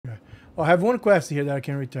Oh, I have one quest here that I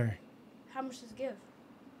can return. How much does it give?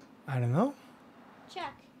 I don't know.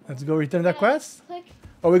 Check. Let's go return that quest. Click.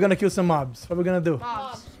 Or we're gonna kill some mobs. What are we gonna do?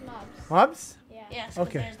 Mobs. Mobs? Yeah. Yes,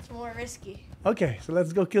 Okay. it's more risky. Okay, so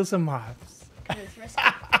let's go kill some mobs. Because it's risky.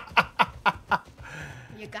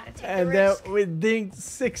 You gotta take And the then risk. we dinged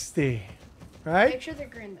 60. Right? Make sure they're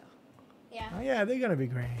green though. Yeah. Oh, yeah, they're gonna be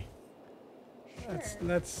green. Sure.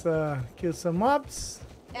 Let's kill some mobs.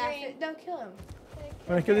 Yeah, Green. don't kill him.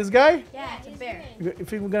 Wanna kill this guy? Yeah, it's a he's bear. green. You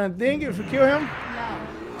think we're gonna ding if we kill him? No.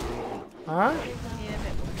 Huh? We need a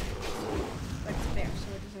bit more. But it's a bear, so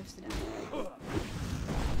it deserves to die.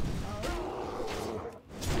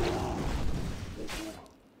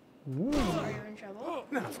 Ooh. Are you in trouble?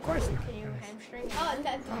 No, of course not. Can you hamstring him? Oh,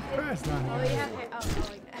 that's Of course not. Oh, you have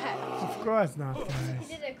like that. Of course not, He guys.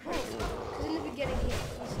 did a crit. Because in the beginning,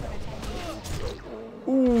 he's gonna attack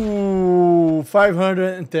you. Ooh,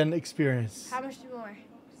 510 experience. How much more?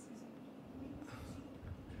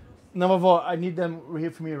 Namavo, I need them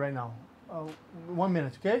here for me right now. 1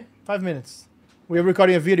 minute, okay? 5 minutes. We're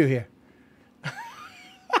recording a video here.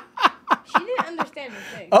 She didn't understand the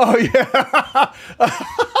thing. Oh, yeah.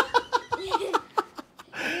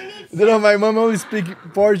 You know, my mom only speaks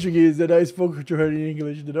Portuguese, and I spoke to her in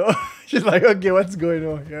English, you know? She's like, okay, what's going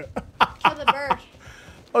on here? Kill the bird.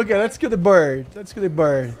 Okay, let's kill the bird. Let's kill the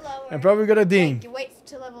bird. Slower. I'm probably gonna ding. You wait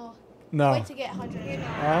to level. No. Wait to get 100. You're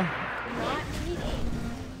Huh? not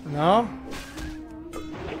eating. No? The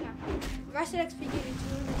rest of XP give you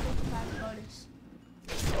 255 bonus.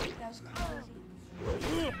 That was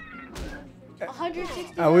crazy.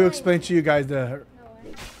 160. I will explain to you guys the...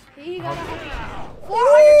 He got 420.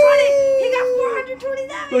 He got 420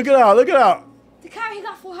 damage. Look it out, look it out. The car, he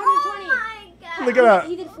got 420. Oh my god. Look it out.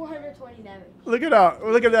 He did 420 damage. Look it out.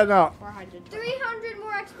 Look at that now. 420. 300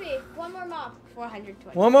 more XP. One more mob.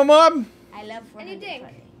 420. One more mob. I love 420. And you ding.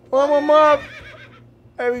 One more mob.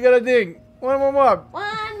 Hey, we got a ding. One more mob.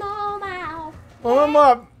 One more mile. One more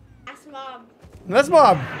mob. Ask mob. Let's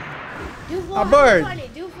mob. Do A bird. 420.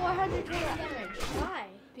 Do 420 damage. Why?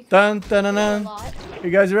 Because Dun, dun, dun, a dun. lot. You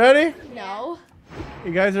guys ready? No.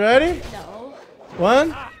 You guys ready? No.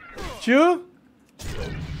 1, 2.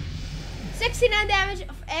 69 damage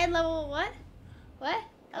and level what? What?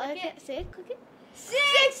 I like Click it. Say it. Click it.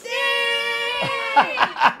 60!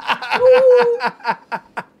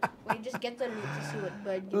 Wait, just get the loot to see what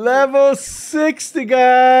bird you Level 60,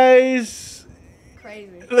 guys.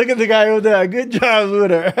 Crazy. Look at the guy over there. Good job,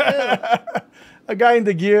 Looter. A guy in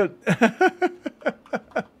the guild.